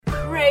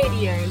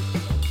Radio.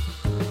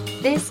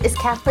 This is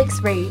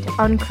Catholics Read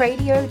on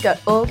cradio.org.au.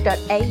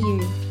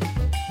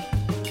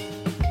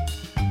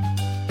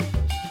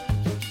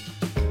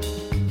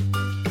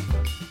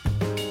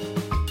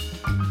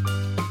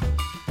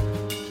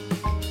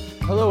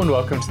 Hello and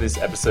welcome to this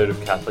episode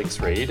of Catholics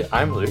Read.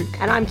 I'm Luke.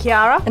 And I'm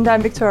Kiara. And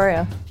I'm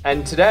Victoria.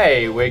 And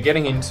today we're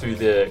getting into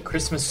the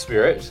Christmas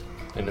spirit,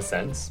 in a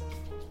sense.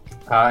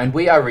 And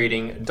we are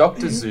reading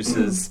Dr.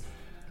 Seuss's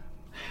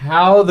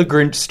How the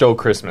Grinch Stole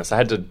Christmas. I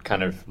had to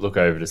kind of look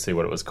over to see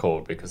what it was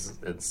called because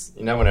it's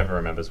no one ever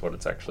remembers what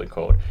it's actually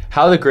called.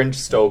 How the Grinch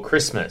Stole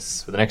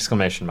Christmas, with an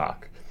exclamation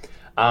mark.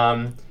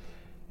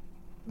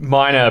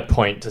 Minor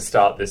point to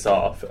start this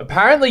off.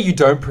 Apparently you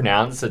don't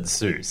pronounce it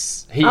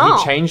Seuss. He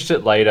changed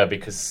it later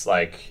because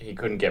he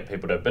couldn't get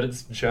people to... But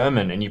it's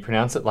German and you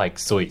pronounce it like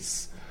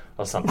Seuss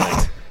or something.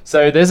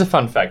 So there's a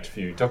fun fact for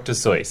you, Dr.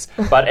 Seuss.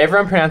 But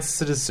everyone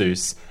pronounces it as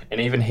Seuss, and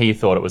even he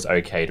thought it was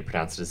okay to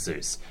pronounce it as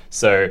Zeus.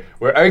 So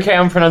we're okay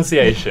on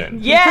pronunciation.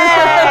 Yay!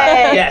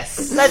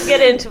 Yes! Let's get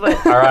into it.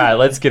 All right,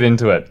 let's get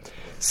into it.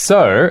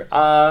 So,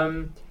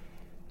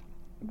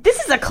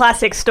 this is a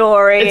classic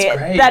story It's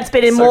great. that's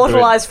been It's so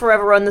immortalised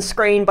forever on the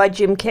screen by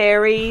Jim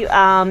Carrey.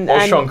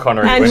 or Sean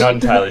Connery, we're not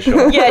entirely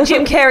sure. Yeah,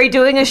 Jim Carrey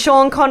doing a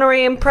Sean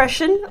Connery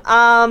impression,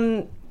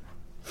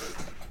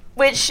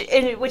 which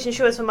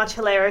ensures for much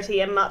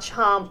hilarity and much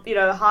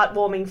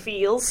heartwarming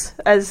feels,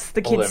 as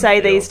the kids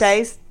say these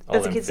days. Do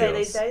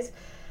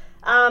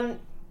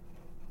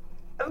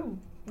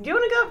you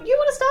want to go? You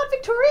want to start,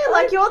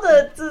 Victoria? You're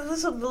the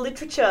sort of the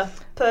literature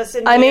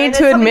person. I need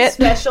to admit,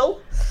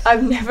 special.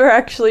 I've never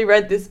actually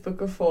read this book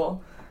before,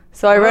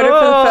 so I read it for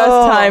the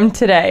first time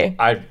today.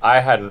 I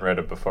hadn't read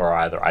it before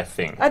either, I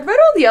think. I'd read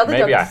all the other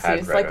Maybe Dr. I had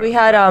Seuss. read it. We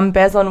had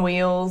Bears on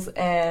Wheels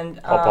and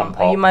Hop on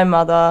Pop. Are You My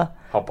Mother?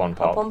 Hop on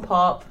Pop. Hop on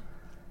Pop.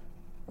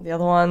 The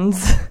other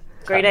ones.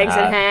 Green Eggs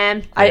and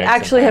Ham. I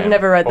actually have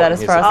never read that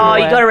as far as I'm Oh, aware.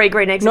 you got to read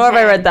Green Eggs Nor and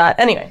have Ham. I read that.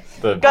 Anyway.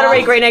 Got to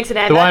read Green Eggs and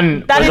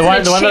Ham. That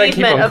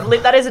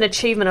is an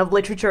achievement of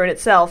literature in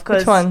itself.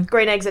 Which one? Because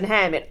Green Eggs and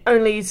Ham, it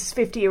only uses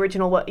 50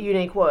 original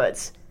unique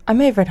words. I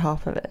may have read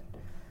half of it.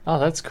 Oh,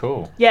 that's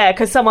cool. Yeah,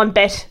 because someone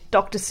bet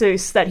Dr.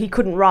 Seuss that he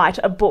couldn't write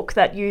a book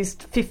that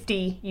used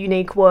 50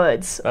 unique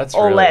words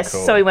or really less.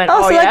 cool. So he went,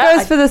 so that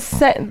goes for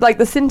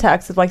the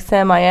syntax of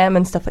Sam I Am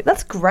and stuff like that.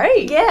 That's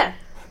great. Yeah.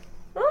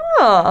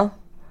 Oh.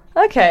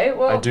 Okay,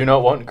 well... I do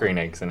not want Green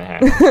Eggs and Ham.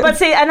 But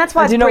see, and that's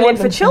why it's brilliant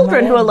for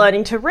children who are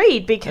learning to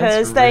read,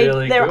 because there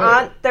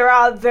are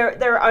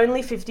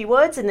only 50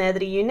 words in there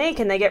that are unique,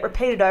 and they get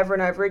repeated over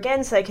and over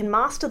again, so they can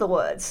master the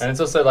words. And it's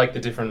also the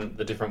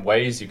different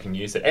ways you can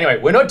use it. Anyway,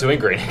 we're not doing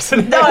Green Eggs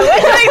and Ham. No, we're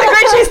doing The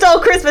Grinch Who Stole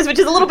Christmas, which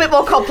is a little bit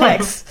more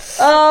complex.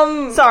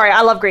 Sorry,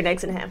 I love Green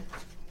Eggs and Ham.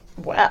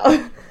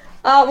 Wow.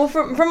 Well,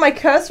 from my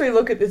cursory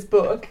look at this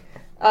book,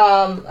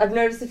 I've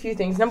noticed a few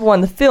things. Number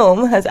one, the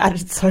film has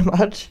added so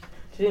much.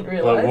 Didn't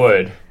realise. Well, it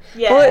would.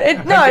 Yeah. Well,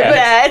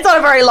 it's not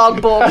a very long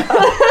book.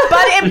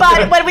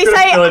 but when we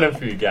say fill in a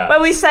few gaps.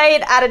 When we say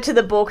it added to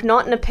the book,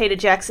 not in a Peter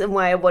Jackson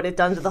way of what it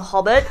done to The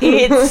Hobbit,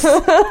 it's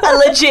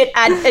a legit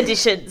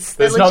additions.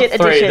 There's not three.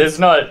 Additions. There's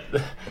not.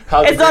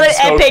 It's not an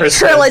epic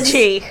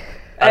trilogy.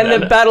 And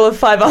the Battle of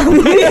Five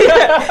Armies.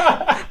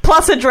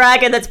 Plus a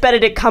dragon that's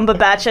Benedict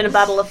Cumberbatch and a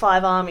Battle of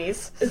Five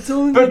Armies. It's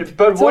all in,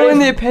 it's all in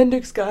the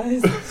appendix,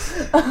 guys.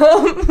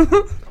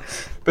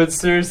 But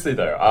seriously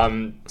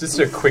though, just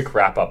a quick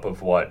wrap up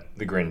of what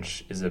The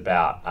Grinch is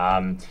about.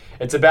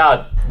 It's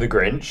about the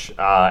Grinch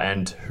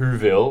and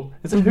Whoville.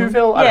 Is it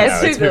Whoville? I don't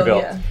know. It's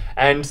Whoville. Yeah.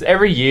 And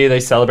every year they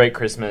celebrate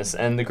Christmas,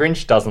 and the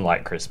Grinch doesn't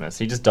like Christmas.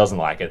 He just doesn't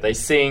like it. They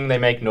sing, they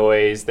make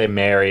noise, they're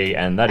merry,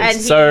 and that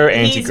is so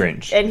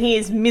anti-Grinch. And he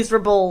is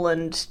miserable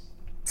and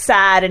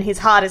sad, and his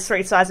heart is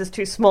 3 sizes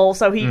too small,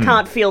 so he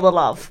can't feel the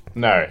love.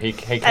 No, he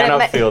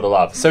cannot feel the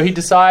love. So he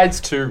decides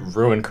to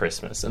ruin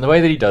Christmas. And the way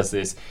that he does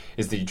this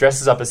is that he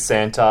dresses up as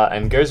Santa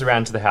and goes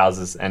around to the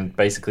houses and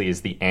basically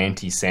is the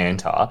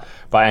anti-Santa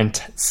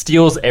and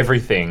steals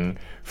everything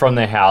from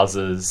their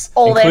houses,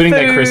 including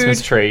their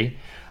Christmas tree,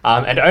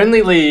 and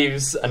only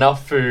leaves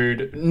enough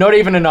food, not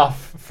even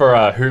enough for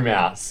a Who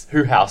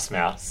House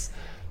Mouse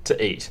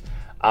to eat.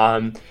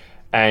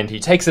 And he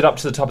takes it up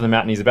to the top of the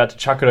mountain. He's about to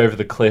chuck it over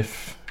the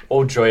cliff,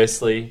 all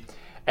joyously.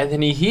 And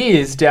then he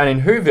hears down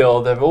in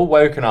Whoville, they've all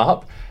woken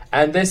up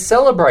and they're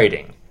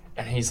celebrating.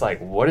 And he's like,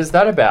 what is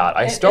that about?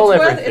 I stole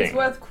everything. It's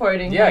worth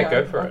quoting. Yeah,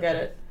 go for it. I'll get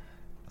it.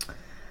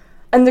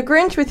 And the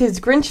Grinch with his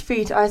Grinch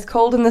feet, ice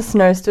cold in the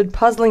snow, stood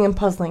puzzling and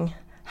puzzling.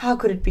 How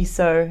could it be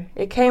so?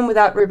 It came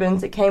without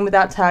ribbons, it came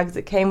without tags,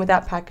 it came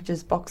without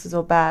packages, boxes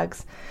or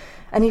bags.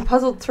 And he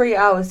puzzled 3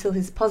 hours till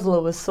his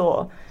puzzler was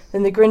sore.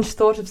 Then the Grinch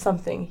thought of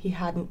something he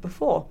hadn't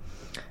before.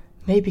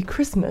 Maybe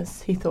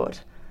Christmas, he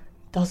thought,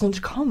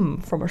 doesn't come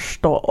from a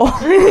store.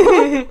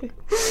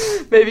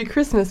 Maybe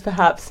Christmas,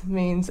 perhaps,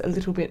 means a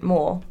little bit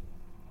more.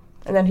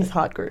 And then his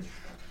heart grew.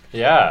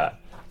 Yeah.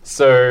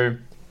 So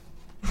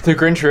the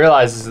Grinch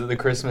realizes that the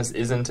Christmas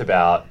isn't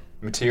about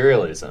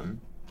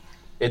materialism.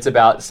 It's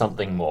about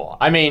something more.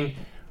 I mean,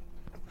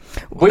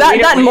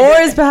 That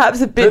more is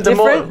perhaps a bit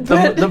different.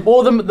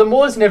 The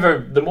more's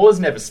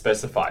never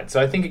specified,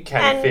 so I think it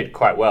can fit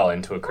quite well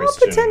into a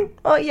Christian.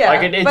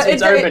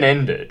 It's open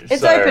ended.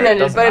 It's open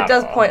ended, but it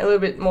does point a little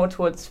bit more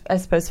towards, I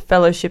suppose,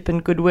 fellowship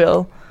and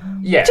goodwill.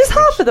 Yeah, just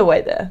half of the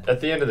way there. At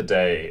the end of the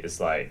day,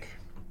 it's like,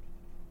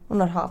 well,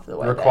 not half of the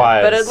way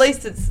requires, there, but at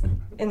least it's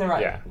in the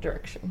right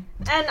direction.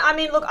 And I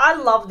mean, look, I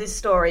love this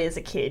story as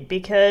a kid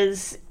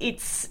because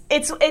it's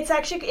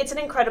an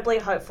incredibly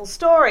hopeful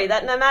story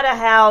that no matter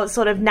how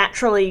sort of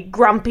naturally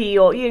grumpy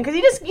or because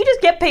you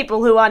just get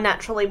people who are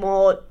naturally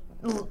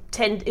who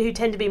tend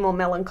to be more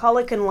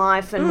melancholic in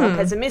life and more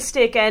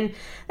pessimistic, and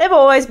they've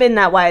always been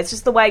that way. It's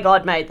just the way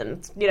God made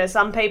them.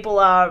 Some people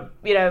are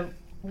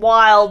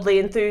wildly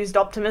enthused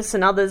optimists,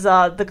 and others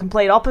are the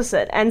complete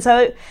opposite. And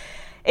so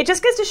it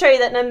just goes to show you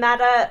that no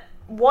matter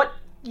what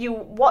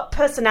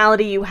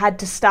personality you had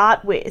to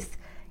start with,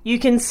 you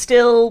can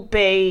still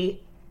be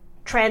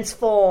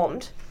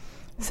transformed.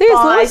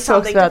 C.S. Lewis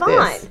talks about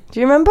divine. This. Do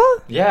you remember?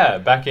 Yeah,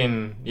 back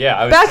in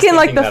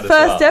like the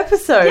first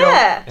episode.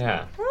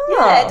 Yeah.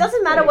 Yeah, it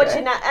doesn't matter what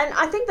and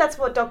I think that's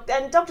what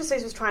Dr.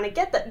 Seuss was trying to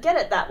get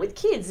at that with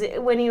kids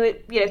when he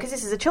because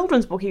this is a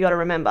children's book, you got to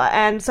remember.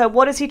 And so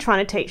what is he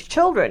trying to teach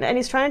children? And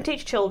he's trying to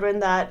teach children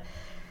that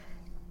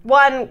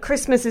one,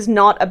 Christmas is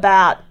not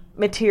about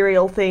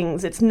material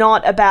things. It's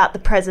not about the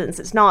presents.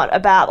 It's not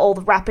about all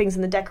the wrappings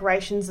and the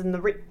decorations and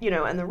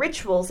the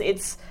rituals.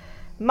 It's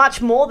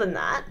much more than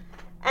that.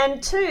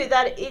 And two,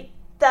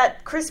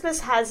 that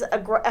Christmas has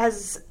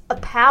a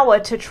power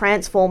to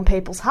transform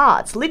people's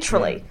hearts,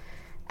 literally.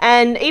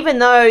 And even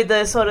though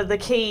the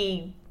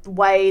key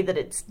way that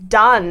it's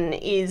done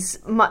is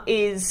not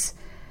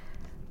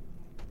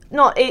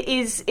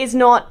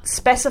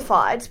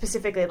specified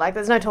specifically, like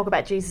there's no talk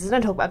about Jesus, there's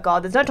no talk about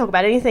God, there's no talk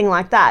about anything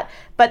like that,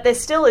 but there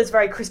still is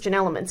very Christian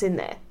elements in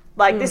there.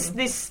 Like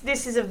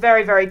this is a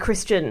very, very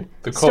Christian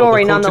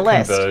story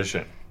nonetheless. The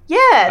conversion.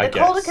 Yeah,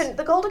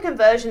 the call to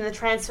conversion, the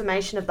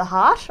transformation of the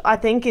heart, I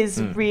think is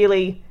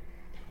really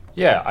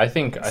I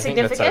think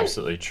that's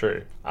absolutely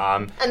true.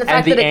 And the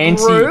fact that it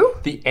grew?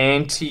 The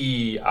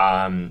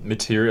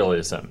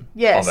anti-materialism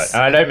of it.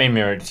 And I don't mean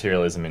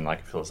materialism in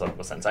like a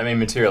philosophical sense. I mean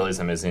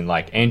materialism as in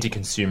like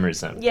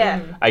anti-consumerism.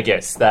 Yeah. I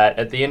guess that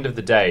at the end of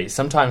the day,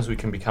 sometimes we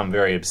can become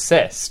very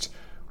obsessed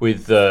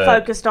with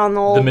focused on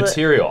all the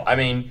material. I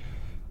mean,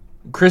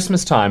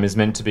 Christmas time is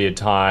meant to be a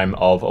time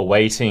of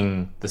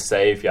awaiting the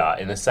Saviour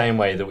in the same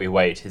way that we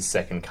await his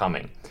second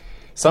coming.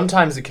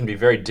 Sometimes it can be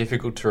very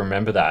difficult to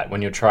remember that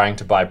when you're trying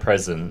to buy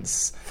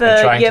presents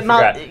trying to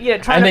buy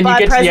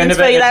presents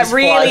for you that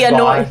really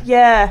annoy.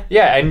 Yeah,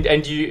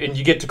 and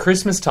you get to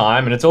Christmas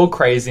time and it's all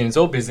crazy and it's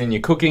all busy and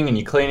you're cooking and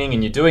you're cleaning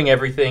and you're doing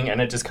everything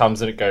and it just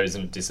comes and it goes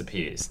and it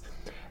disappears.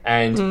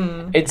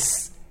 And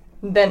it's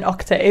then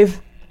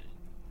octave.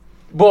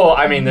 Well,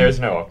 I mean, there is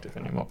no octave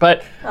anymore.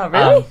 But oh,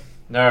 really?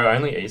 No,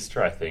 only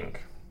Easter, I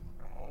think.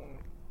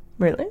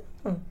 Really?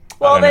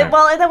 Well,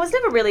 there was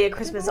never really a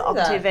Christmas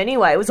octave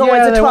anyway. It was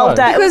always a 12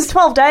 days. It was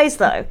 12 days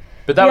though.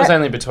 But that was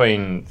only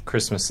between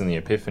Christmas and the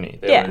Epiphany.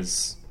 There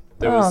was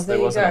an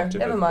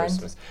octave Never of mind.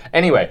 Christmas.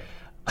 Anyway,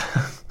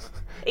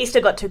 Easter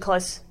got too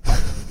close.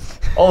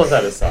 All of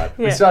that aside,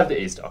 we started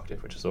the Easter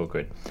octave, which is all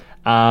good.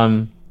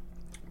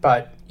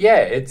 But yeah,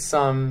 it's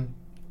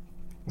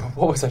what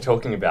was I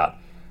talking about?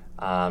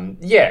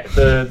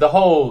 The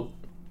whole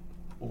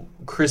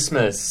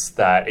Christmas,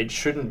 that it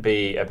shouldn't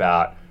be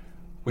about.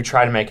 We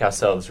try to make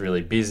ourselves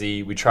really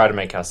busy. We try to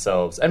make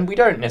ourselves, and we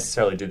don't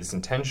necessarily do this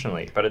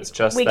intentionally, but it's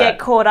just we get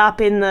caught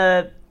up in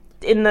the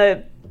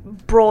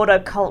broader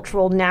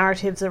cultural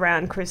narratives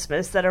around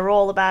Christmas that are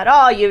all about,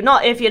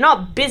 if you're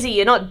not busy,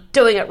 you're not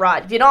doing it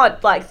right. If you're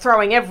not like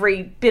throwing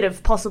every bit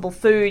of possible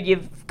food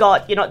you've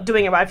got, you're not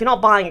doing it right. If you're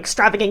not buying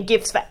extravagant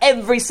gifts for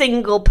every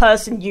single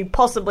person you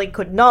possibly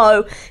could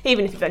know,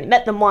 even if you've only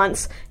met them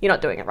once, you're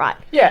not doing it right.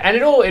 Yeah, and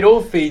it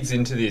all feeds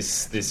into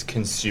this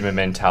consumer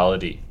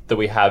mentality that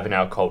we have in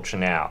our culture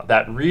now,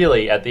 that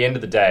really, at the end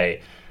of the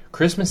day,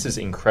 Christmas is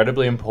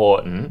incredibly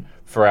important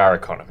for our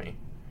economy.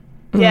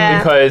 Yeah,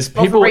 because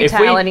people, if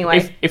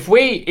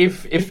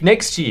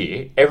next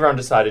year everyone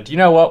decided, you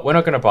know what, we're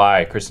not going to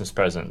buy Christmas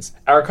presents,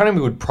 our economy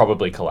would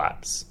probably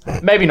collapse.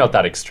 Maybe not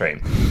that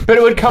extreme, but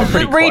it would come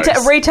pretty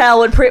close.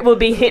 Retail would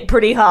be hit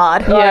pretty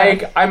hard.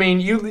 Like, I mean,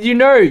 you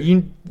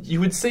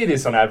would see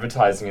this on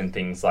advertising and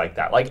things like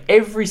that. Like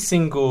every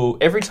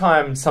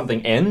time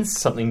something ends,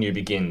 something new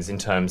begins in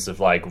terms of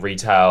like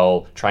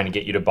retail trying to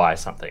get you to buy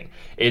something.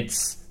 It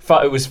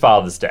was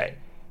Father's Day.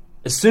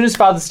 As soon as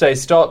Father's Day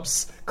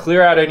stops,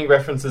 clear out any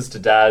references to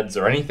dads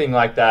or anything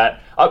like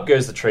that. Up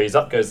goes the trees,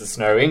 up goes the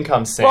snow, in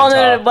comes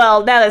Santa.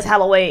 Well, now there's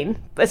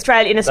Halloween.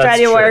 In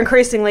Australia, we're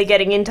increasingly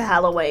getting into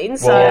Halloween.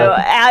 So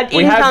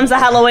in comes the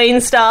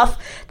Halloween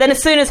stuff. Then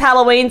as soon as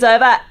Halloween's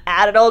over,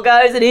 out it all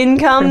goes, and in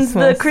comes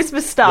the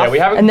Christmas stuff. Yeah, we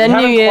haven't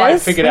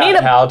quite figured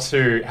out how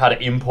to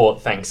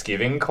import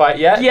Thanksgiving quite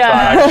yet.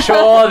 Yeah. But I'm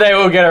sure they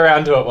will get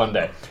around to it one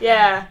day.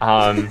 Yeah.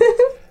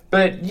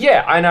 But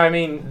yeah, I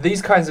mean,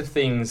 these kinds of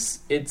things,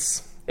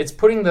 it's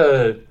putting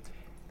the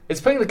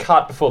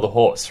cart before the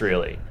horse,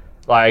 really.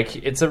 Like,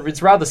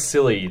 it's rather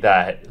silly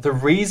that the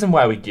reason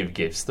why we give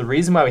gifts, the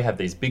reason why we have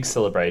these big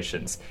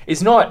celebrations,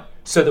 is not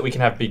so that we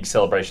can have big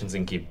celebrations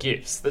and give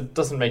gifts. That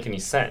doesn't make any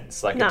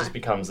sense. Like, No. it just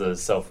becomes a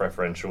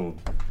self-referential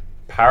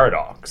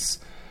paradox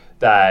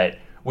that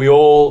we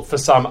all, for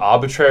some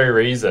arbitrary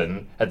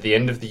reason, at the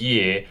end of the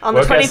year, On the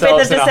work 25th of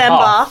ourselves in a December.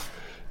 huff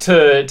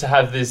to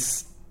have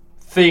this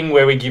thing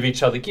where we give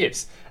each other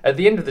gifts. At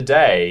the end of the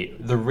day,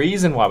 the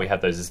reason why we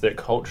have those is they're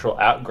cultural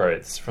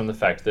outgrowths from the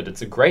fact that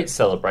it's a great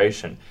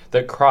celebration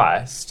that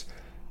Christ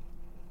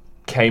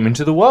came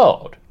into the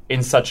world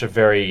in such a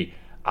very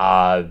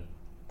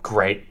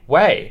great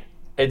way.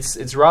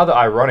 It's rather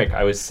ironic.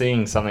 I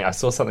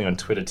saw something on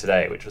Twitter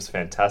today which was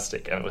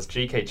fantastic, and it was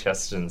G.K.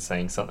 Chesterton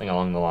saying something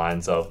along the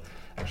lines of,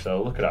 actually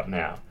I'll look it up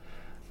now.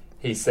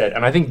 He said,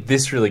 and I think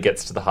this really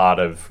gets to the heart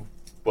of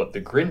what the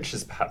Grinch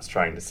is perhaps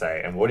trying to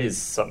say, and what is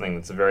something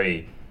that's a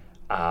very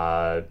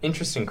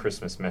interesting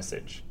Christmas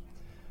message.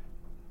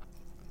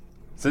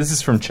 So this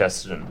is from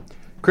Chesterton.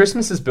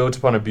 Christmas is built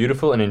upon a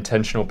beautiful and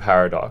intentional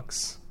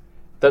paradox,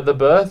 that the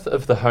birth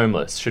of the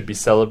homeless should be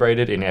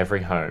celebrated in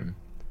every home.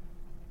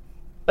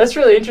 That's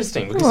really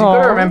interesting, because you've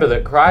got to remember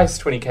that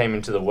Christ, when he came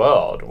into the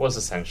world, was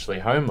essentially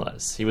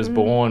homeless. He was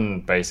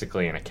born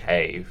basically in a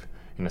cave,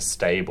 in a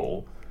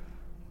stable,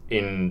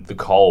 in the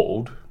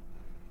cold,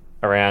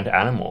 around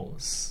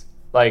animals.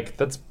 Like,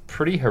 that's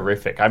pretty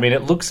horrific. I mean,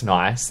 it looks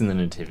nice in the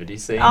nativity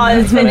scene. Oh,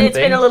 it's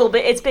been a little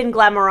bit. It's been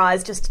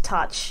glamorized just a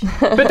touch.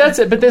 But that's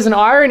it. But there's an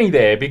irony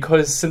there,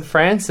 because St.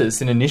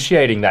 Francis, in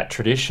initiating that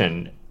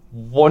tradition,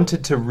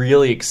 wanted to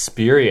really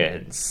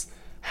experience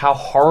how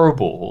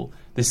horrible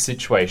this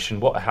situation,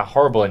 how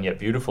horrible and yet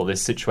beautiful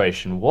this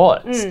situation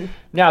was.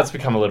 Now it's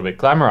become a little bit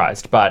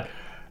glamorized, but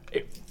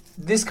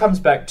this comes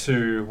back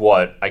to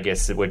what I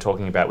guess that we're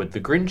talking about with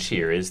the Grinch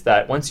here, is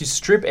that once you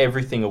strip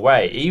everything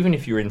away, even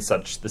if you're in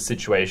such the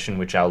situation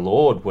which our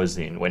Lord was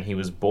in when he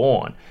was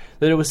born,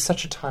 that it was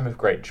such a time of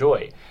great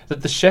joy,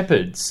 that the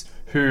shepherds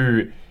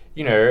who,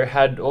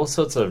 had all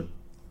sorts of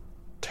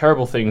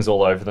terrible things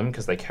all over them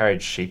because they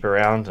carried sheep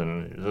around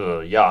and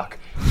yuck.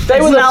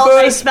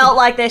 They smelt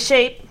like their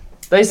sheep.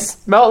 They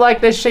smelt like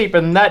their sheep,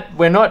 and that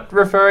we're not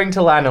referring to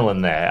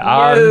lanolin there.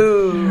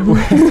 No.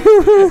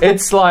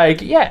 It's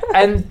like, yeah,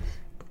 and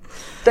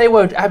they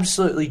were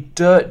absolutely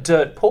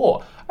dirt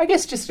poor. I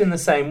guess just in the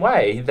same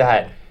way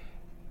that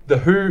the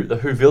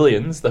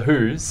Whovillians, the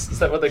Who's, is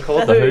that what they're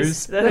called? The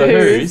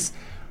Who's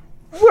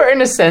were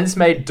in a sense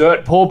made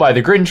dirt poor by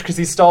the Grinch because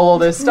he stole all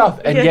their stuff,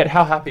 and yet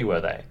how happy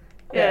were they?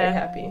 Very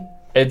happy.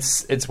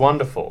 It's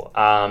wonderful,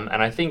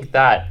 and I think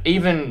that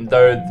even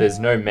though there's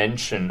no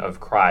mention of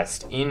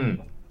Christ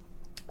in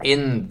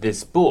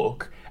this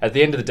book, at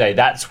the end of the day,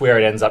 that's where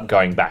it ends up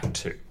going back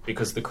to,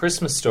 because the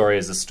Christmas story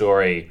is a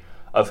story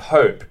of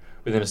hope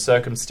within a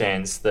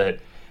circumstance that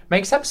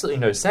makes absolutely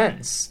no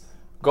sense.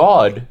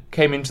 God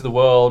came into the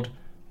world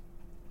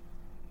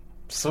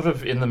sort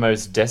of in the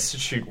most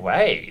destitute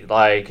way.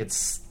 Like, it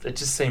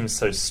just seems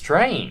so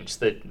strange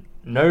that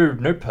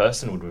no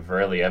person would have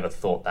really ever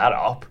thought that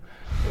up.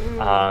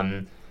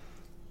 And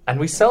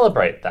we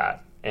celebrate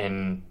that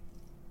in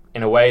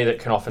a way that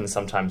can often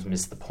sometimes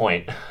miss the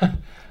point.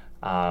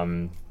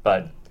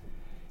 But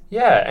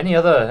yeah, any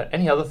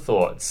other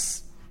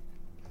thoughts?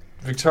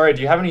 Victoria,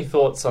 do you have any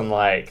thoughts on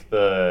like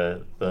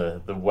the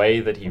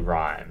way that he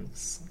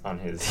rhymes, on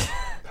his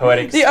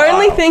poetic The style?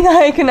 only thing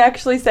I can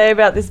actually say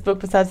about this book,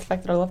 besides the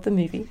fact that I love the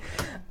movie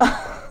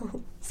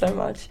so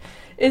much,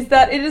 is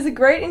that it is a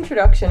great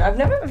introduction. I've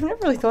never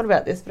really thought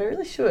about this, but I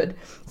really should.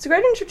 It's a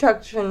great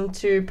introduction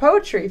to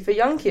poetry for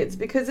young kids,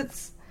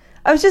 because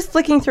I was just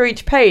flicking through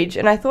each page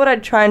and I thought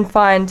I'd try and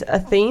find a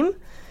theme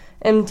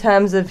in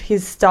terms of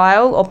his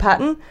style or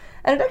pattern,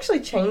 and it actually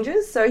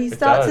changes. So he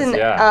starts in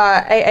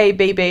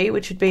AABB,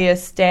 which would be a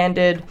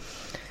standard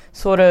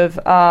sort of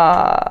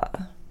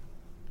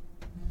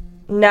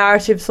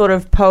narrative sort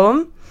of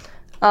poem,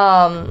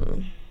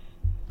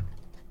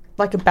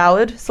 like a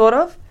ballad sort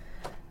of.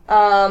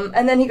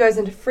 And then he goes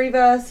into free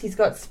verse. He's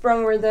got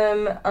sprung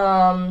rhythm.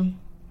 I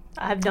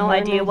have no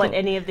idea what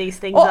any of these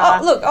things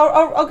are. Look,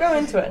 I'll go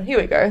into it. Here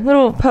we go.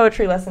 Little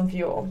poetry lesson for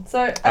you all. So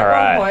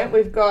at one point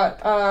we've got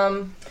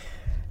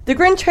the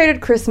Grinch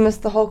hated Christmas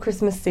the whole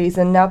Christmas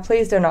season. Now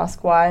please don't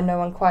ask why. No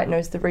one quite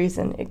knows the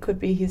reason. It could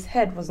be his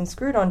head wasn't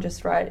screwed on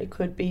just right. It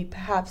could be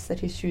perhaps that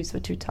his shoes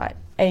were too tight.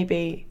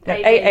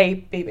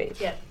 AABB.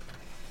 Yeah.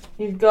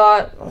 You've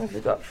got, what have we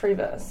got? Free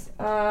verse.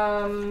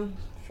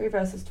 Free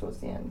verse is towards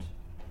the end.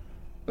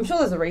 I'm sure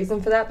there's a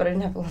reason for that, but I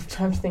didn't have a lot of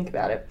time to think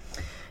about it.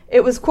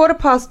 It was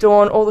 15:15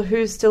 dawn, all the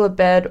who's still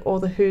abed, all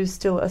the who's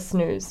still a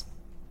snooze.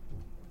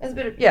 There's a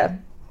bit of,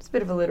 it's a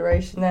bit of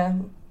alliteration there.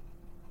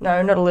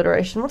 No, not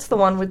alliteration. What's the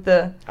one with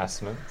the...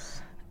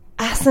 Assonance.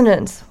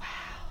 Assonance. Wow.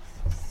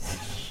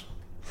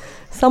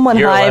 Someone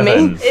Year hire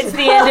 11. me. It's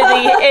the end of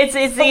the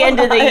it's the end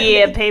of the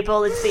year,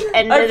 people. It's the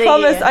end of the year. I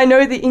promise I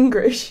know the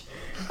English.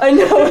 I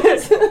know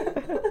it.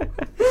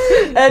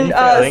 And You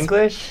fail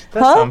English?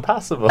 That's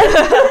impossible.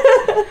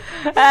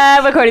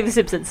 We're quoting The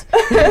Simpsons.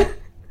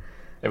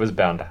 It was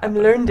bound to happen.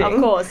 I'm learning. Of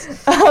course.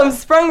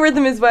 Sprung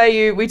rhythm is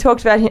where we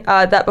talked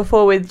about that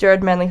before with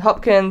Jared Manley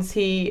Hopkins.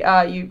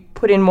 You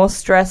put in more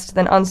stressed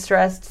than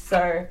unstressed.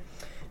 So,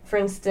 for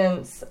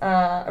instance,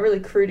 a really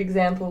crude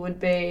example would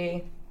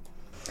be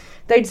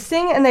they'd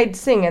sing and they'd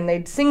sing and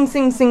they'd sing,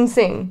 sing, sing,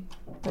 sing.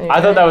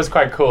 I thought that was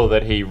quite cool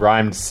that he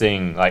rhymed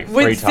sing like 3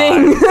 with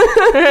times.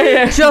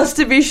 sing, just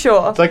to be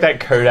sure. It's like that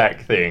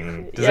Kodak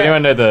thing. Does Yeah.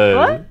 anyone know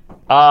the...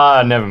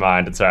 What? Never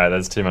mind. It's alright.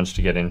 There's too much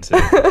to get into.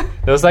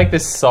 There was like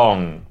this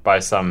song by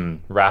some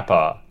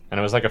rapper, and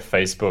it was like a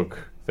Facebook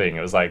thing.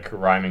 It was like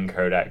rhyming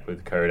Kodak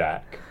with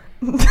Kodak.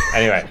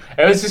 Anyway,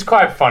 it was just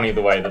quite funny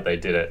the way that they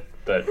did it.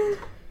 But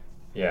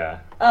yeah,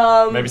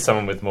 maybe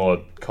someone with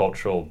more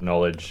cultural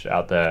knowledge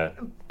out there.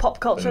 Pop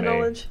culture than me.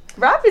 knowledge.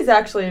 Rap is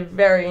actually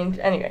very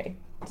anyway.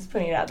 Just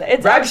putting it out there.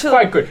 It's Rap's actually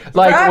quite good.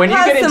 Like rap when you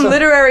has get into some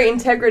literary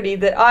integrity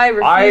that I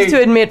refused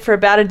to admit for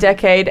about a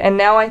decade, and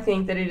now I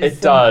think that it is.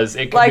 it does.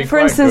 It can Like be for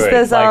quite instance, good.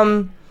 there's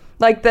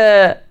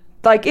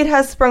it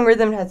has sprung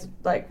rhythm, it has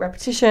like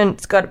repetition,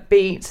 it's got a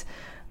beat.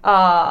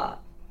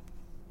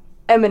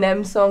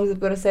 Eminem songs, I've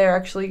got to say, are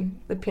actually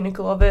the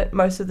pinnacle of it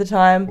most of the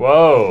time.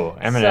 Whoa,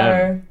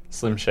 Eminem,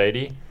 Slim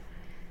Shady.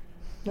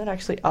 Not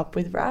actually up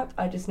with rap.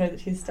 I just know that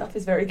his stuff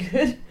is very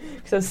good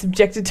because I was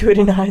subjected to it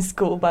in high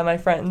school by my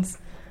friends.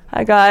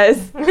 Hi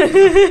guys,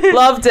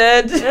 loved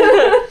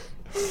it.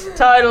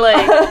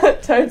 Totally.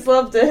 Toads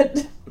loved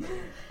it.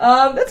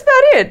 That's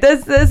about it.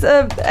 There's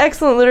a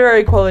excellent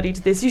literary quality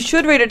to this. You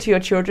should read it to your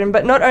children,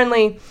 but not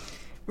only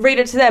read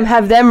it to them,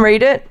 have them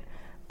read it,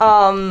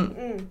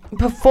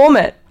 perform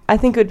it. I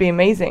think it would be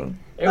amazing.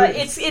 But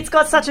it's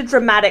got such a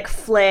dramatic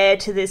flair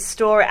to this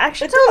story.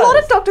 Actually, It to a lot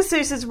does. of Dr.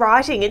 Seuss's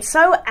writing, it's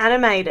so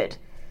animated.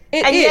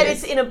 And yet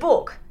it's in a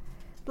book.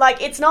 Like,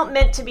 it's not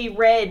meant to be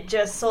read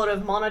just sort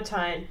of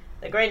monotone.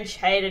 The Grinch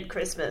hated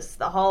Christmas,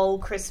 the whole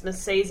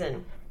Christmas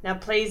season. Now,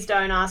 please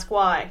don't ask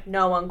why.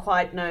 No one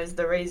quite knows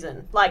the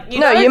reason. Like,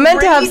 you're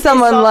meant to have read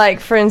someone this off- like,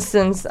 for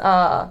instance,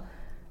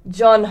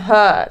 John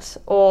Hurt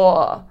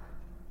or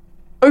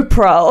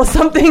Oprah or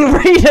something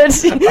read it.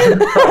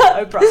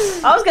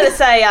 Oprah. I was going to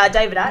say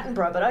David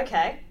Attenborough, but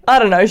okay. I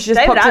don't know, she just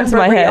David popped into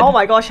Attenborough my head. Oh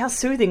my gosh, how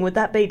soothing would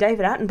that be,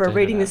 David Attenborough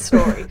reading this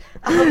story?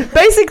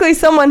 Basically,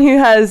 someone who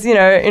has,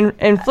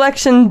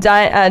 inflection,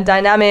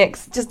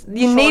 dynamics, just,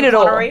 you need it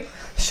all. Connery.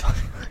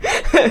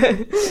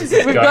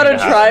 We've got to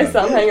try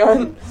some, hang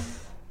on.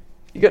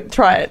 You got to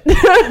try it.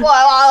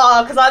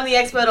 Well, because I'm the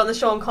expert on the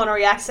Sean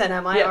Connery accent,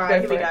 am I? Yep, All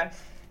right, go for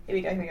Here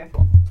we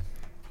go.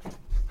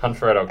 Hunt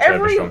for Red October,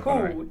 Every Sean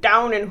Connery. who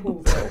down in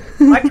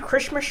Whoville liked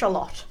Christmas a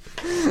lot.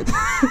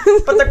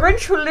 But the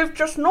Grinch who lived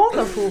just north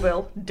of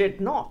Whoville did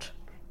not.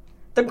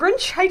 The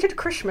Grinch hated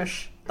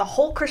Christmas, the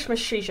whole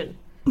Christmas season.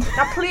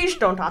 Now please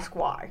don't ask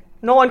why.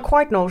 No one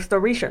quite knows the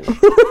reason. I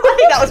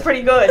think that was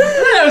pretty good.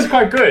 That was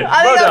quite good.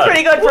 I think that was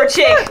pretty good for a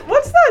chick.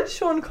 What's that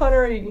Sean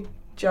Connery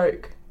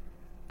joke?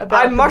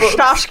 About I the must books?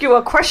 ask you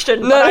a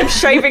question, No. but I'm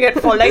saving it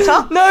for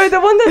later. No, the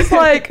one that's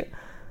like,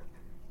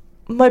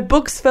 my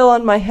books fell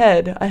on my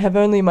head. I have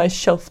only my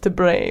shelf to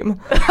blame,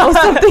 or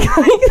something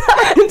like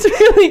that. It's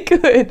really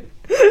good.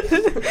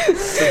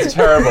 It's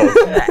terrible.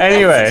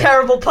 Anyway.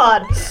 Terrible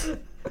pun.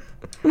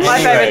 My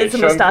favourite is the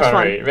Sean moustache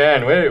Connery. one.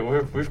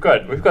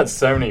 Man, we've got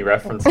so many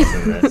references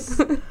in this.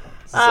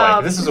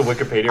 This is a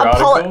Wikipedia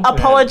article.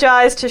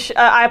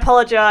 I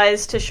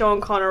apologize to Sean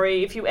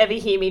Connery if you ever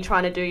hear me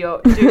trying to do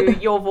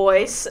your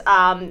voice.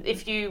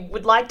 If you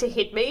would like to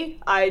hit me,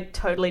 I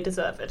totally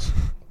deserve it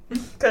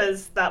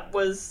because that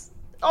was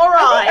all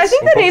right. I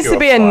think We'll there needs book to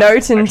be you a a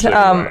note flight. Actually, we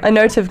won't. a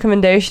note of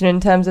commendation in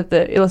terms of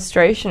the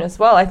illustration as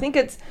well. I think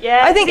it's.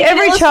 Yeah, I think you can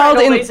every illustrate child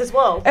all in these as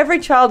well. every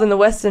child in the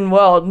Western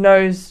world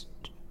knows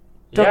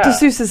Dr. Yeah.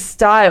 Seuss's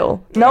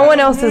style. No one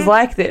else is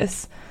like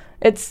this.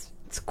 It's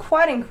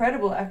quite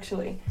incredible,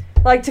 actually.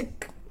 Like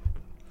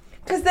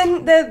because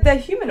then they're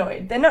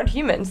humanoid. They're not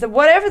humans. They're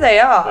whatever they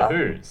are. The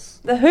Who's.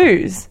 The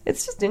Who's.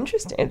 It's just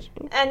interesting.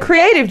 And-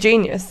 Creative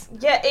genius.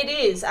 Yeah, it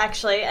is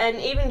actually, and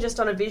even just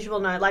on a visual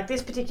note, like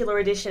this particular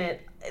edition,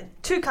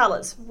 two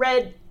colours,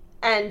 red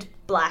and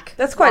black.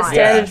 That's quite Right.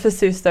 standard Yeah. for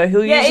Seuss, though.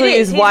 He'll Yeah, usually it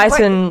is. use white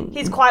and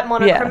he's quite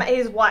monochromatic. yeah.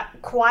 He's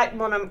quite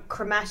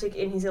monochromatic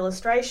in his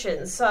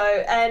illustrations. So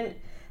and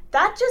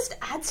that just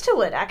adds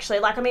to it. Actually,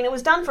 like I mean, it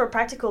was done for a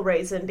practical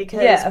reason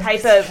because Yeah.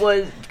 paper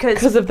was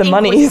Because of the ink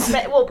monies.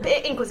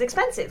 Ink was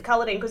expensive.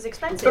 Coloured ink was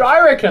expensive. But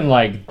I reckon,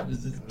 like,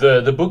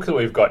 the book that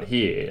we've got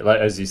here, like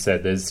as you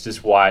said, there's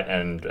just white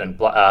and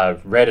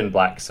red and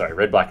black. Sorry,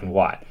 red, black, and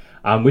white.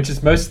 Which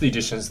is most of the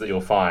editions that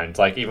you'll find.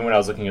 Like, even when I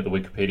was looking at the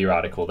Wikipedia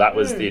article, that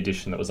was the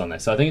edition that was on there.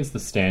 So I think it's the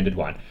standard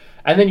one.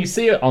 And then you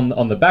see it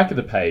on the back of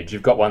the page,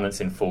 you've got one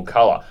that's in full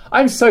colour.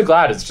 I'm so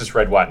glad it's just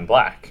red, white, and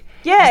black.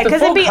 Yeah, the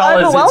because it'd full be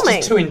colours, overwhelming.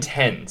 It's just too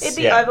intense. It'd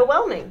be yeah.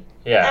 overwhelming.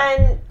 Yeah.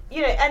 And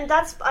and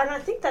I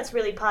think that's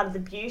really part of the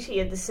beauty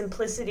of the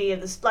simplicity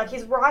of this. Like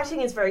his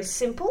writing is very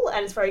simple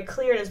and it's very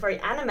clear and it's very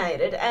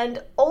animated.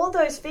 And all of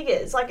those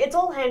figures, like it's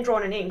all hand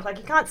drawn in ink. Like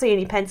you can't see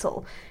any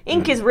pencil.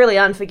 Ink is really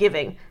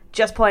unforgiving.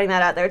 Just pointing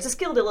that out there. It's a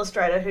skilled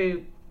illustrator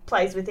who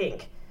plays with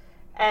ink.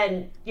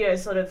 and, you know,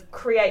 sort of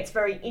creates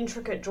very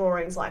intricate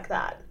drawings like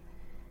that.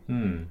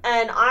 Hmm.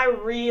 And I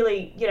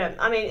really, you know,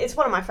 I mean, it's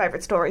one of my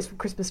favourite stories from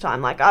Christmas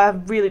time. Like, I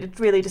have really,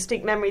 really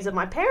distinct memories of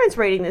my parents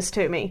reading this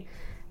to me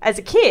as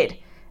a kid.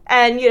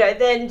 And, you know,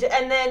 then,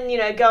 you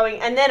know,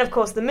 and then, of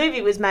course, the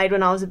movie was made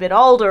when I was a bit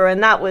older,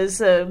 and that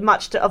was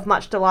much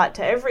delight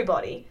to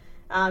everybody.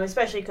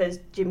 Especially because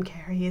Jim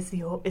Carrey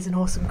is an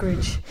awesome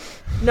Grinch.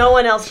 No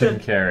one else Jim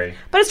Carrey.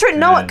 But it's true.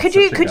 No one could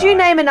you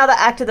name another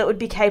actor that would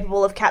be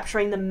capable of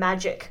capturing the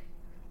magic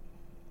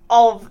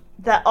of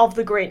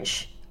the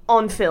Grinch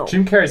on film?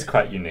 Jim Carrey's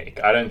quite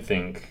unique. I don't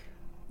think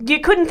you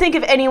couldn't think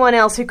of anyone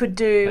else who could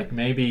do. Like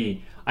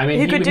maybe. I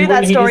mean, who could do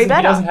that story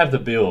better? He doesn't have the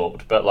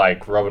build, but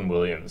like Robin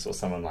Williams or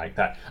someone like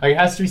that. Like, it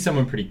has to be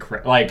someone pretty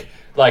like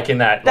in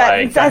that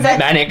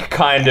manic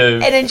kind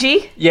of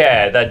energy.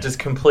 Yeah, that just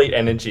complete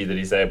energy that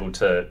he's able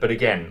to. But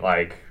again,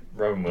 like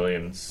Robin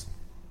Williams,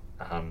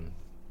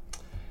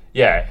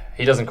 yeah,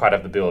 he doesn't quite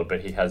have the build,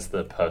 but he has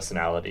the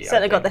personality.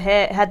 Certainly got the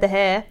hair. Had the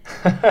hair.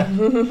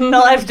 All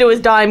I have to do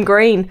is dye him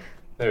green.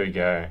 There we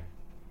go.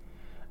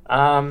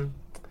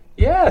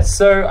 Yeah.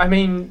 So I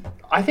mean,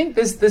 I think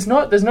there's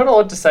not a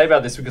lot to say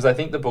about this because I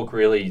think the book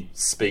really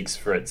speaks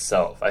for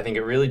itself. I think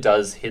it really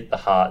does hit the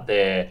heart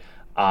there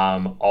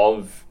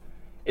of.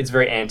 It's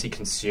very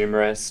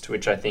anti-consumerist,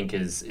 which I think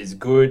is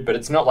good, but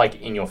it's not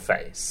like in your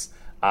face.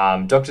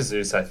 Dr.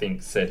 Seuss, I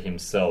think, said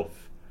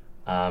himself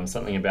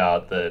something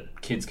about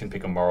that kids can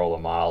pick a moral a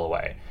mile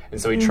away,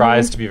 and so he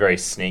tries to be very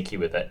sneaky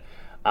with it.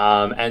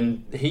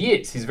 And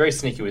he's very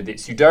sneaky with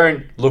this. You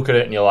don't look at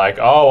it and you're like,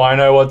 oh, I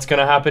know what's going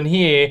to happen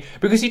here,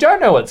 because you don't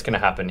know what's going to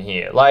happen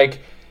here. Like,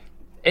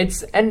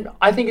 and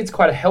I think it's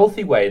quite a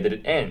healthy way that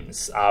it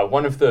ends.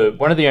 One of the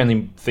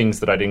only things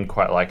that I didn't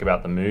quite like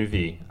about the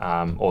movie,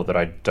 or that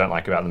I don't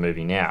like about the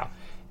movie now,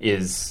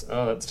 is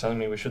that's telling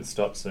me we should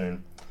stop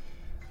soon.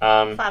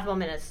 5 more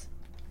minutes.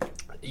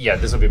 Yeah,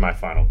 this will be my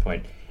final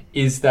point.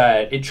 Is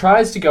that it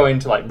tries to go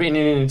into, like, in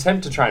an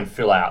attempt to try and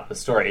fill out the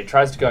story, it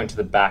tries to go into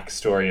the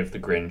backstory of the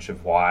Grinch,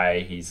 of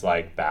why he's,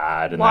 like,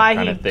 bad and that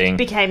kind of thing. Why he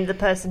became the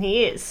person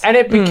he is. And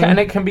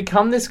it can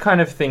become this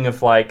kind of thing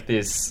of, like,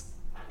 this,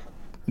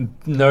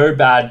 no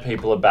bad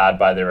people are bad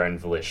by their own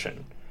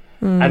volition.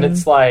 And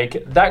it's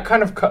like, that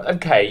kind of,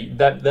 okay,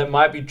 that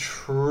might be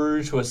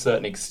true to a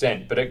certain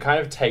extent, but it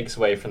kind of takes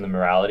away from the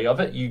morality of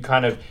it.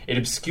 It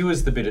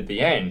obscures the bit at the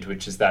end,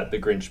 which is that the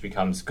Grinch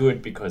becomes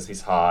good because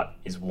his heart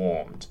is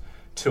warmed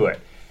to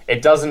it.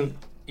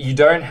 You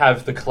don't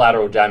have the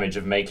collateral damage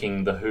of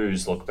making the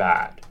Who's look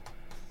bad.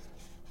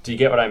 Do you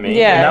get what I mean?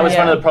 Yeah, and that was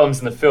one of the problems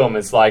in the film.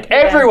 It's like,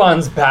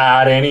 everyone's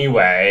bad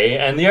anyway,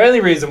 and the only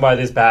reason why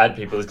there's bad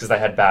people is because they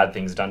had bad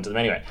things done to them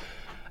anyway.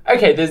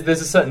 Okay,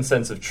 there's a certain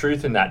sense of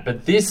truth in that,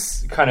 but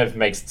this kind of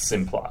makes it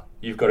simpler.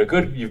 You've got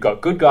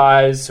good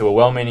guys who are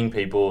well-meaning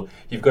people.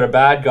 You've got a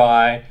bad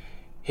guy.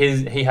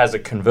 He has a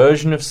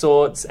conversion of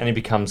sorts, and he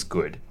becomes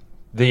good.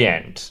 The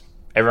end.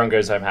 Everyone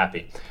goes home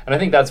happy. And I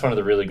think that's one of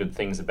the really good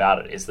things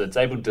about it, is that it's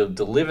able to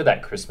deliver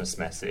that Christmas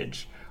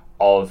message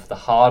of the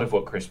heart of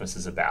what Christmas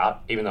is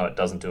about. Even though it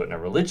doesn't do it in a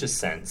religious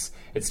sense,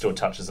 it still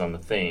touches on the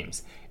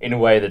themes in a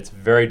way that's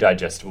very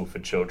digestible for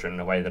children, in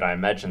a way that I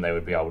imagine they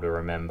would be able to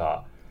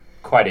remember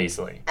quite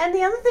easily. And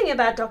the other thing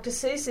about Dr.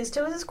 Seuss is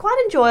it's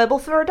quite enjoyable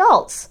for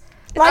adults.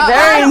 Like,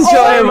 very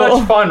enjoyable. So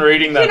much fun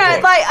reading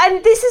that book.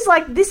 And this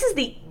is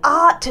the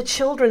art to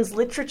children's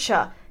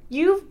literature.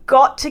 You've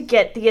got to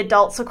get the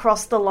adults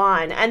across the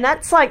line. And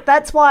that's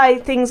why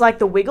things like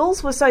The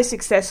Wiggles were so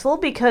successful,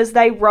 because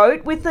they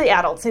wrote with the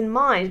adults in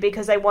mind,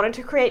 because they wanted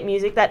to create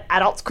music that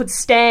adults could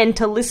stand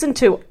to listen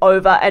to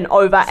over and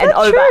over and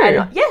over.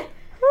 True? Yeah.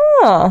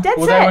 Oh.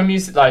 That's they were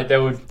music, like, they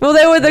were... Well,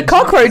 they were the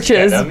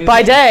Cockroaches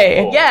by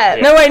day. Yeah.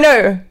 No, wait,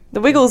 no. The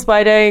Wiggles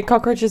by day,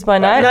 Cockroaches by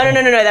night?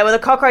 No. They were the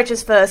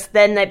Cockroaches first,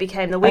 then they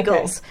became the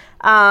Wiggles.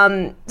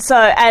 Okay. So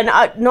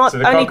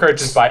the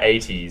Cockroaches by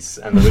 80s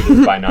and the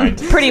Wiggles by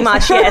 90s. Pretty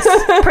much, yes,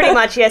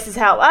 is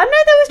how... no,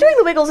 they was doing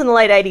the Wiggles in the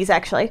late 80s,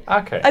 actually.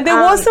 Okay. And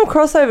there was some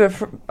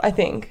crossover, I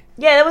think.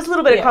 Yeah, there was a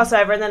little bit of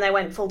crossover, and then they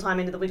went full-time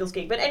into the Wiggles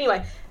gig. But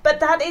anyway,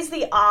 that is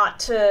the art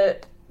to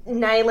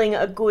nailing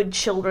a good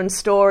children's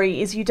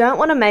story, is you don't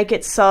want to make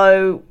it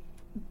so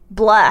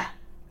blah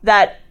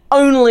that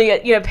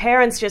only,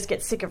 parents just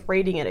get sick of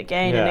reading it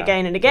again and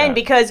again and again,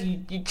 because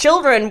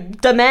children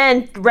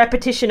demand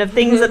repetition of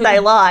things that they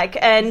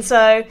like. And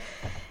so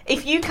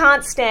if you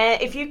want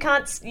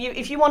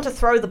to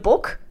throw the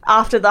book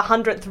after the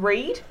 100th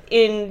read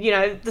in,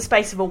 the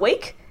space of a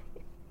week,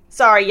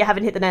 sorry, you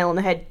haven't hit the nail on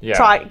the head.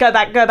 Yeah. Go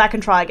back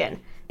and try again.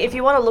 If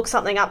you want to look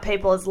something up,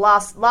 people, as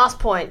last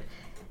point,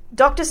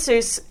 Dr.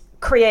 Seuss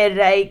created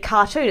a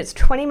cartoon. It's a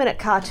 20-minute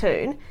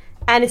cartoon,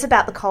 and it's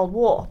about the Cold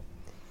War.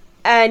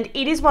 And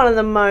it is one of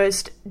the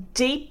most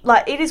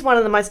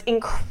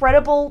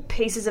incredible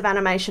pieces of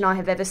animation I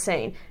have ever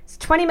seen. It's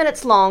 20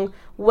 minutes long,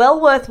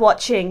 well worth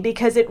watching,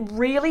 because it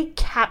really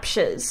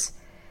captures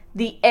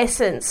the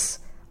essence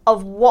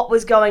of what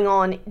was going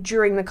on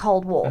during the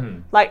Cold War.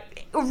 In a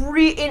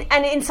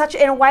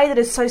way that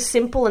is so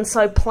simple and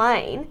so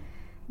plain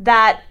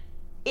that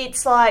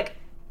it's like,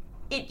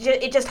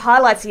 it just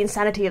highlights the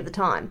insanity of the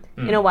time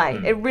in a way.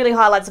 It really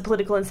highlights the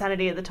political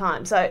insanity of the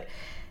time. So,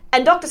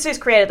 and Dr. Seuss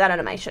created that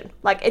animation.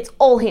 Like, it's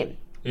all him.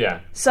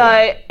 Yeah.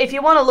 So if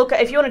you want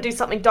to do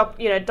something,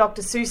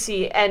 Dr.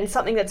 Seussy, and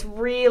something that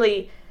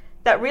really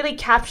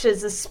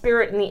captures the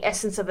spirit and the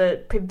essence of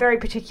a very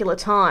particular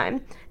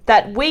time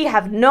that we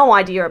have no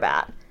idea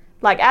about.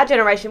 Like, our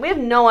generation, we have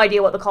no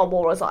idea what the Cold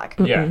War was like.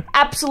 Yeah.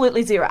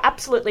 Absolutely zero.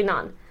 Absolutely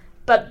none.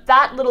 But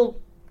that little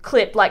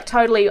clip, like,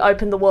 totally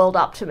opened the world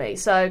up to me.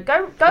 So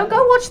go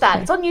watch that.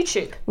 It's on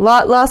YouTube.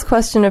 Last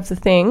question of the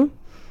thing.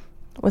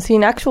 Was he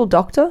an actual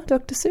doctor,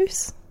 Dr.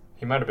 Seuss?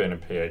 He might have been a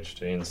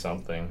PhD in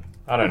something.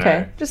 I don't Okay,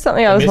 know. just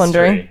something I was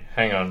wondering.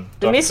 Hang on.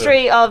 The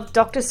mystery of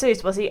Dr.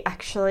 Seuss. Was he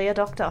actually a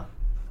doctor?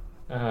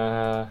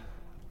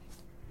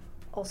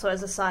 Also,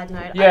 as a side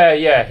note.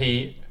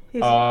 He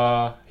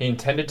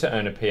intended to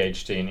earn a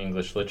PhD in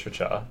English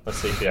literature. Let's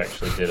see if he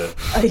actually did it.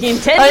 He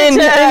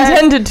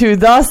intended to,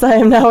 thus I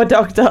am now a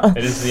doctor.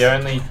 It is the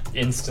only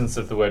instance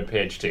of the word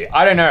PhD.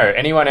 I don't know.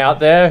 Anyone out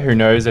there who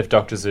knows if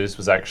Dr. Seuss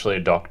was actually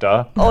a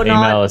doctor, or email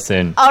not. us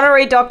in.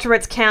 Honorary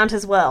doctorates count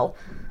as well.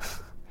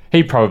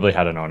 He probably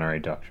had an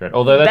honorary doctorate.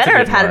 Although that's better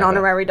have had an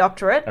honorary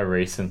doctorate. A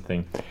recent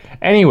thing.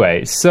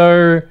 Anyway,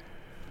 so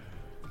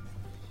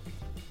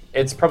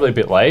it's probably a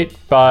bit late,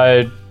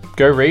 but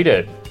go read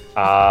it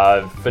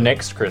for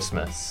next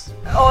Christmas.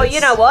 Or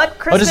you know what?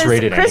 I'll just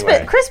read it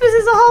anyway. Christmas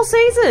is a whole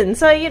season,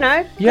 so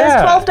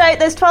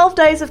there's 12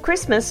 days of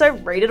Christmas, so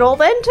read it all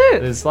then too.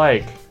 There's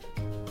like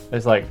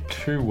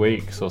 2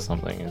 weeks or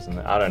something, isn't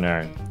it? I don't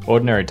know.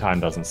 Ordinary time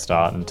doesn't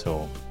start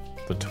until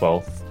the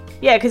 12th.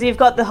 Yeah, because you've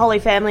got the Holy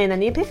Family and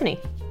then the Epiphany.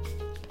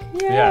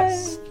 Yay.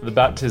 Yes, the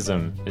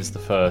baptism is the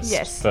first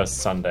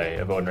Sunday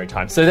of Ordinary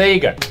Time. So there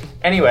you go.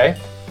 Anyway,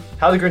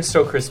 How the Grinch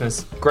Stole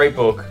Christmas, great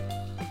book.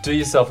 Do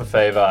yourself a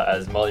favour,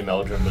 as Molly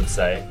Meldrum would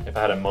say, if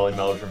I had a Molly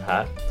Meldrum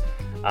hat,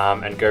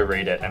 and go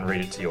read it, and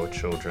read it to your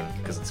children,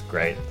 because it's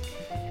great.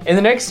 In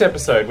the next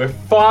episode, we're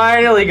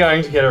finally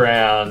going to get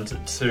around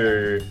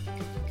to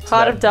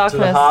Heart of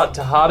Darkness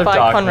to Heart of by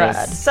Darkness.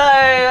 Conrad. So,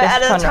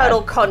 at a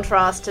total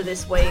contrast to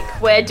this week,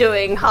 we're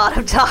doing Heart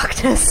of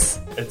Darkness.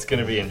 It's going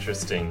to be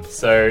interesting.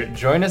 So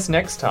join us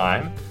next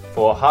time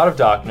for Heart of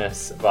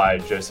Darkness by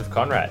Joseph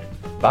Conrad.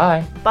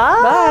 Bye.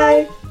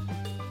 Bye.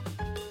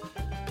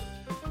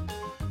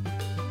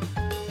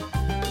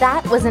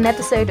 That was an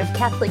episode of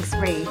Catholics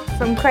Read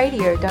from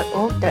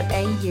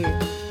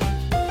cradio.org.au.